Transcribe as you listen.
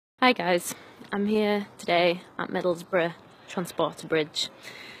Hi guys, I'm here today at Middlesbrough Transporter Bridge.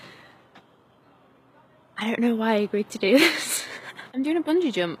 I don't know why I agreed to do this. I'm doing a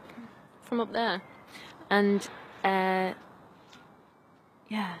bungee jump from up there, and yeah,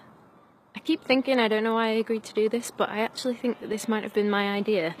 I keep thinking I don't know why I agreed to do this, but I actually think that this might have been my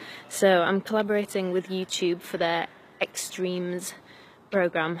idea. So I'm collaborating with YouTube for their Extremes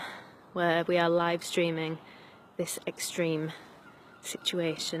program, where we are live streaming this extreme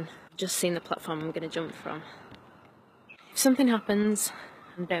situation. I've just seen the platform I'm going to jump from. If something happens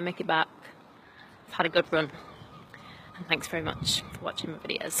and don't make it back, I've had a good run. And thanks very much for watching my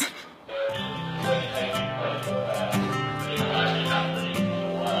videos.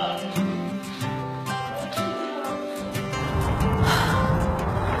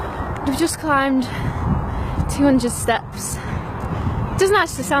 We've just climbed 200 steps. It doesn't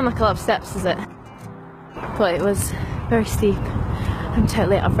actually sound like a lot of steps, does it? But it was very steep. I'm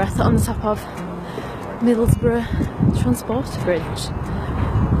totally out of breath on the top of Middlesbrough Transporter Bridge.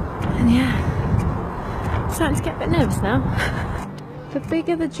 And yeah, I'm starting to get a bit nervous now. The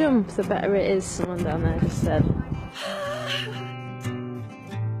bigger the jump, the better it is, someone down there just said.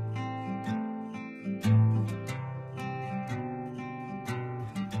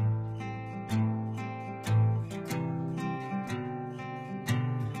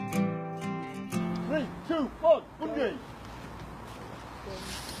 Three, two, one, bungeee!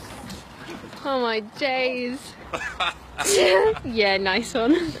 Oh my days. Yeah, nice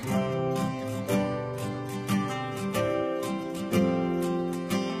one.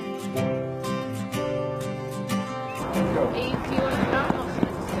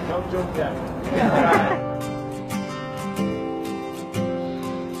 Don't jump yet.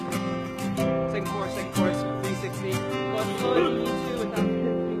 Second course, 360. Go slowly, you two, without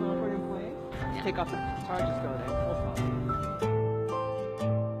being awkward in play. Take off the guitar, just go there. We'll follow.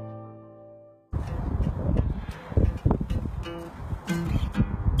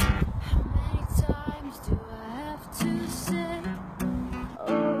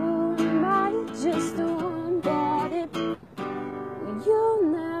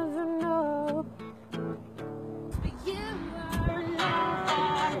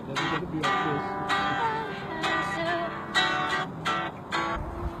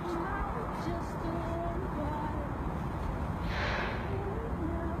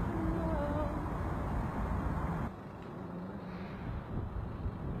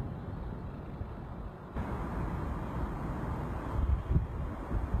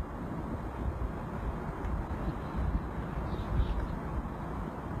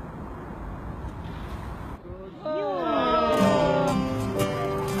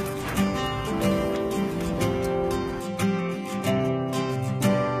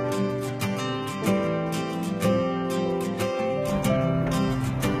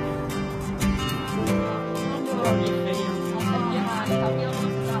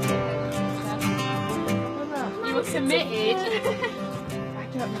 You were committed.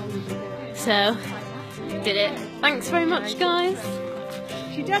 So, did it. Thanks very much, guys.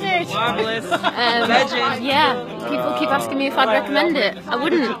 She did it! Marvelous! Yeah, people keep asking me if I'd recommend it. I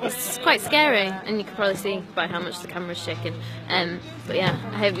wouldn't. It's quite scary, and you can probably see by how much the camera's shaking. But yeah,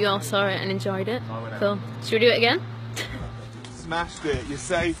 I hope you all saw it and enjoyed it. Cool. Should we do it again? Smashed it. You're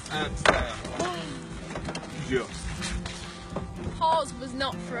safe and sound. Just. Pause was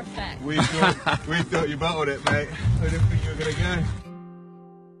not for effect. We thought you bottled it, mate. I didn't think you were going to go.